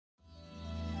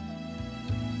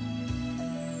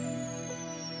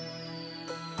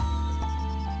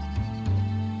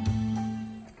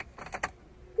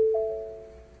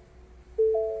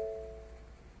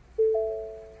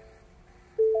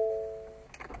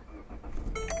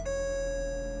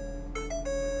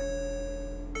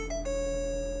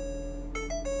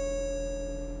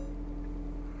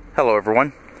Hello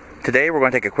everyone. Today we're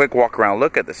going to take a quick walk around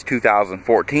look at this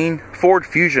 2014 Ford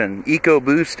Fusion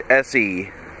EcoBoost SE.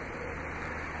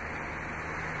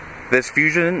 This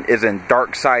Fusion is in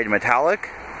dark side metallic,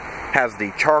 has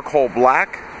the charcoal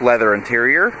black leather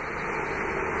interior.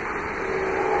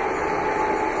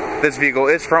 This vehicle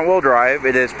is front wheel drive.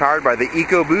 It is powered by the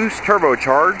EcoBoost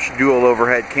turbocharged dual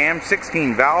overhead cam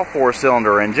 16 valve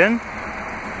 4-cylinder engine.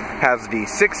 Has the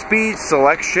 6-speed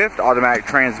select shift automatic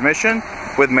transmission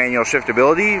with manual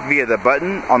shiftability via the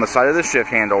button on the side of the shift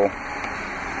handle.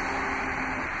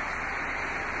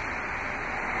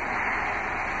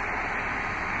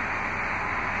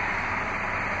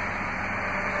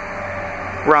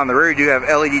 Around the rear you do have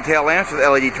LED tail lamps with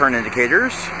LED turn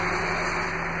indicators.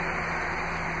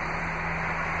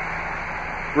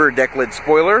 Rear deck lid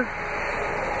spoiler.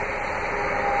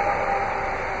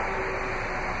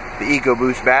 The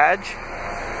EcoBoost badge.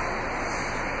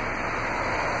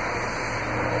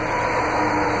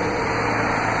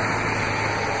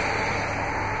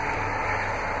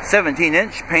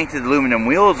 "17-inch painted aluminum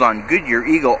wheels on Goodyear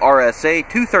Eagle RSA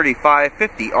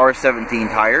 235/50 R17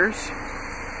 tires.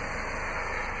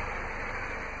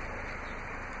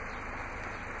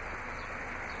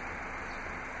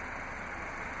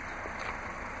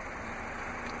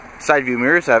 Side view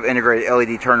mirrors have integrated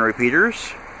LED turn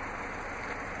repeaters.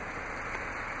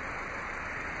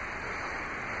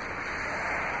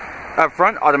 Up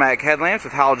front, automatic headlamps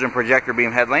with halogen projector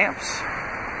beam headlamps.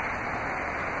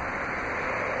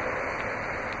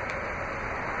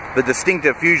 The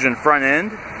distinctive Fusion front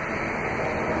end.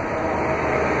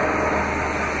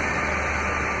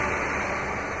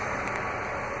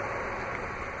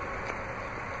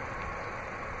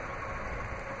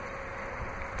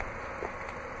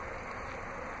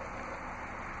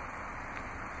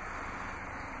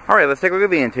 Alright, let's take a look at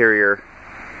the interior.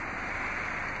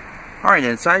 Alright,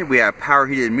 inside we have power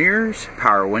heated mirrors,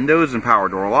 power windows, and power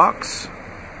door locks.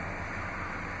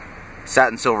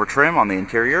 Satin silver trim on the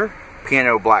interior.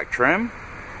 Piano black trim.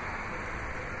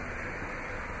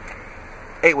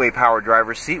 8-way power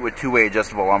driver's seat with 2-way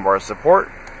adjustable lumbar support.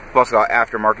 We've also got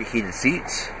aftermarket heated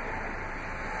seats.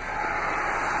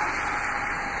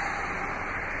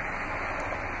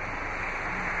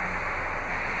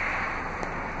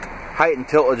 Height and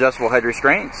tilt adjustable head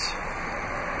restraints.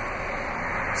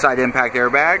 Side impact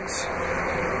airbags.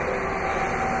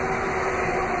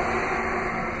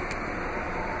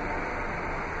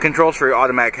 Controls for your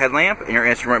automatic headlamp and your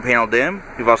instrument panel dim.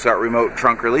 You've also got remote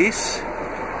trunk release.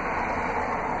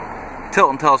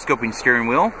 Tilt and telescoping steering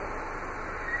wheel.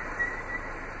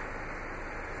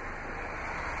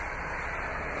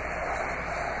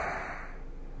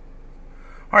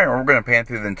 Alright, we're going to pan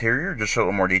through the interior, just show a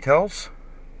little more details.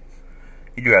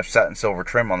 You do have satin silver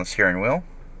trim on the steering wheel.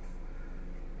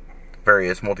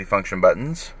 Various multifunction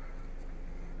buttons.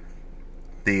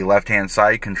 The left-hand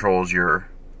side controls your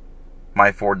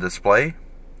My Ford display.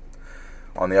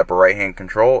 On the upper right-hand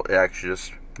control, it actually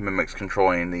just mimics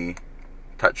controlling the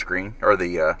touch screen, or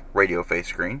the radio face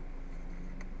screen.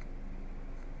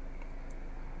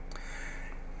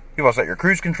 You've also got your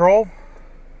cruise control,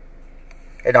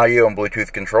 and audio and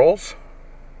Bluetooth controls.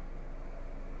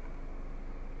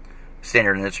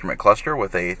 Standard instrument cluster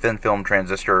with a thin film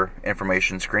transistor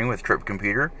information screen with trip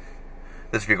computer.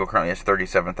 This vehicle currently has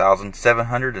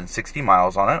 37,760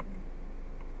 miles on it.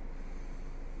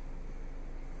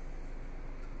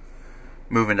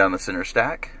 Moving down the center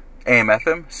stack,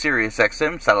 AM/FM, Sirius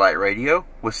XM satellite radio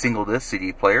with single disc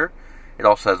CD player. It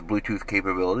also has Bluetooth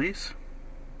capabilities.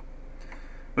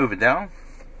 Moving down,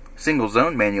 single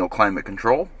zone manual climate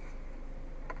control.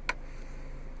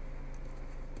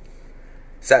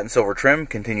 Satin silver trim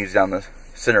continues down the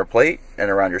center plate and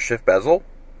around your shift bezel.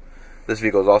 This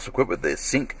vehicle is also equipped with the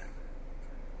Sync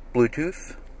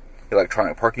Bluetooth,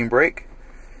 electronic parking brake,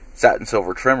 satin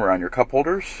silver trim around your cup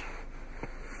holders.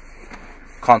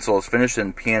 Console is finished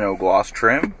in piano gloss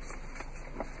trim.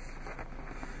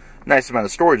 Nice amount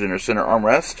of storage in your center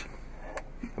armrest.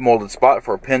 A molded spot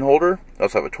for a pen holder. You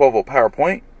also have a 12-volt power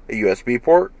point, a USB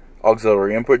port,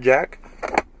 auxiliary input jack.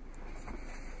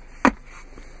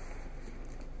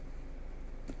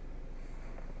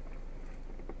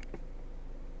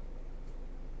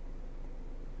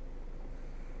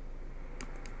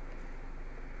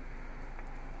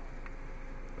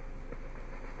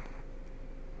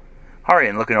 Alright,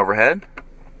 and looking overhead.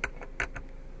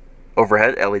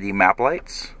 Overhead LED map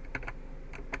lights.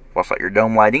 Also got your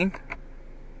dome lighting.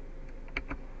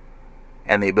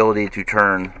 And the ability to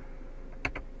turn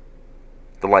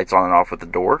the lights on and off with the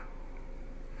door.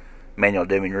 Manual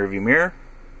dimming rearview mirror.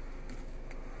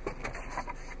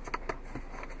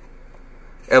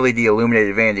 LED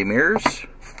illuminated vanity mirrors.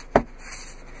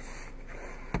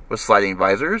 with sliding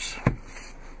visors.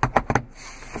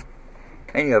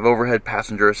 And you have overhead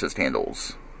passenger assist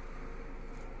handles.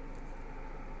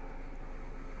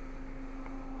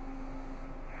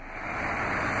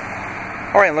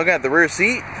 Alright, looking at the rear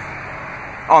seat.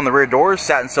 On the rear doors,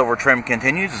 satin silver trim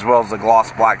continues, as well as the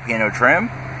gloss black piano trim.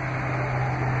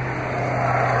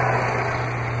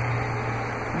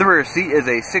 The rear seat is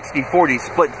a 60-40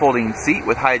 split folding seat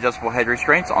with high adjustable head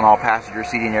restraints on all passenger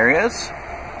seating areas.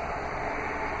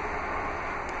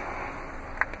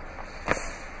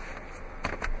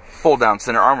 Fold down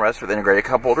center armrest with integrated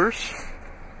cup holders.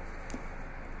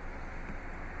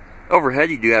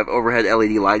 Overhead, you do have overhead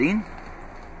LED lighting.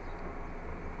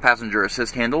 Passenger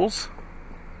assist handles.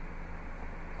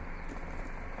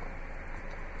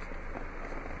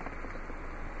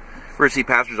 Rear seat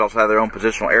passengers also have their own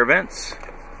positional air vents.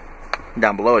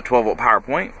 Down below, a 12-volt power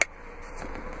point.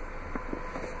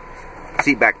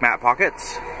 Seat back mat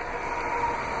pockets.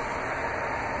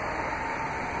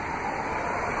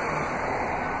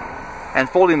 And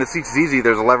folding the seats is easy.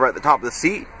 There's a lever at the top of the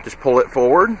seat. Just pull it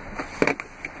forward.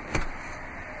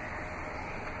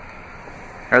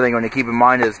 Everything you want to keep in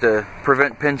mind is to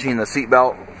prevent pinching the seat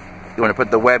belt. You want to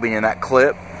put the webbing in that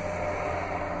clip.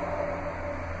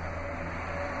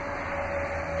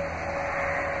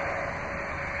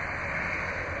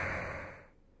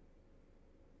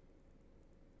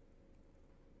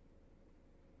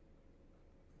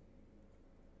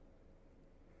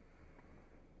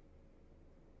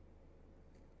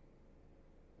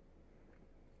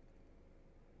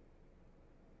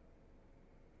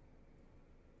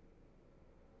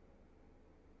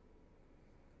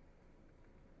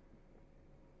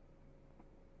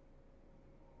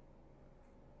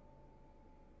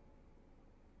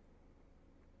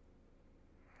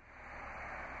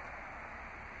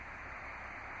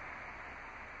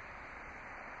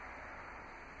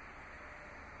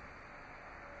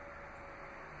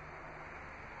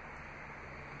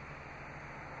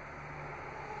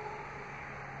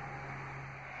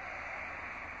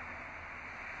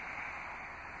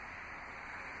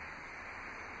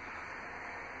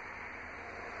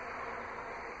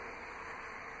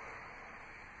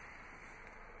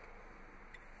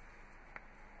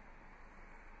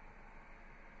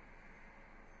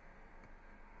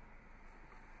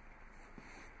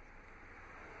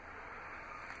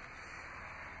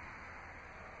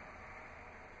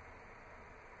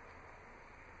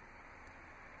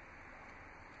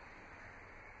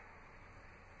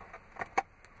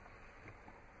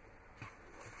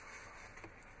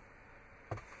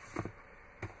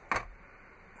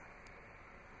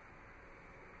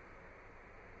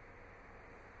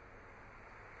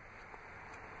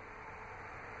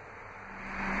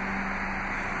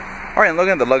 Alright,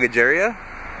 looking at the luggage area,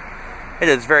 it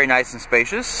is very nice and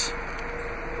spacious.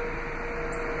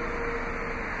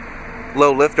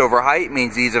 Low lift over height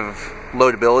means ease of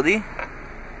loadability.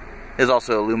 It is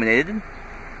also illuminated.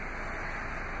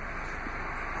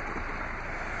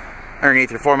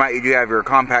 Underneath your floor mat, you do have your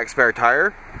compact spare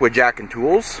tire with jack and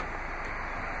tools.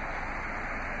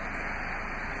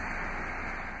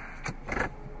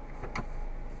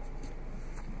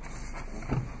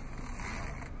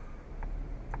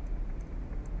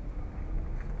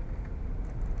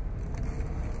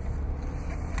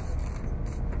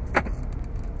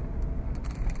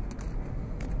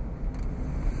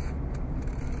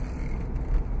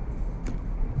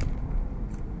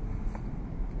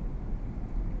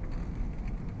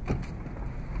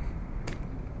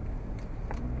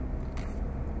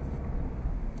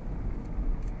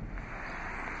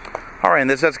 Alright, and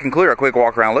this does conclude our quick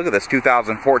walk around look at this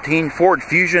 2014 Ford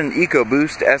Fusion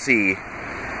EcoBoost SE.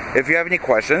 If you have any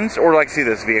questions or would like to see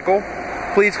this vehicle,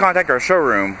 please contact our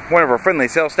showroom. One of our friendly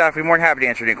sales staff will be more than happy to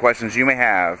answer any questions you may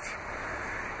have.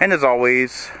 And as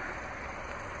always,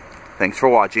 thanks for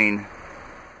watching.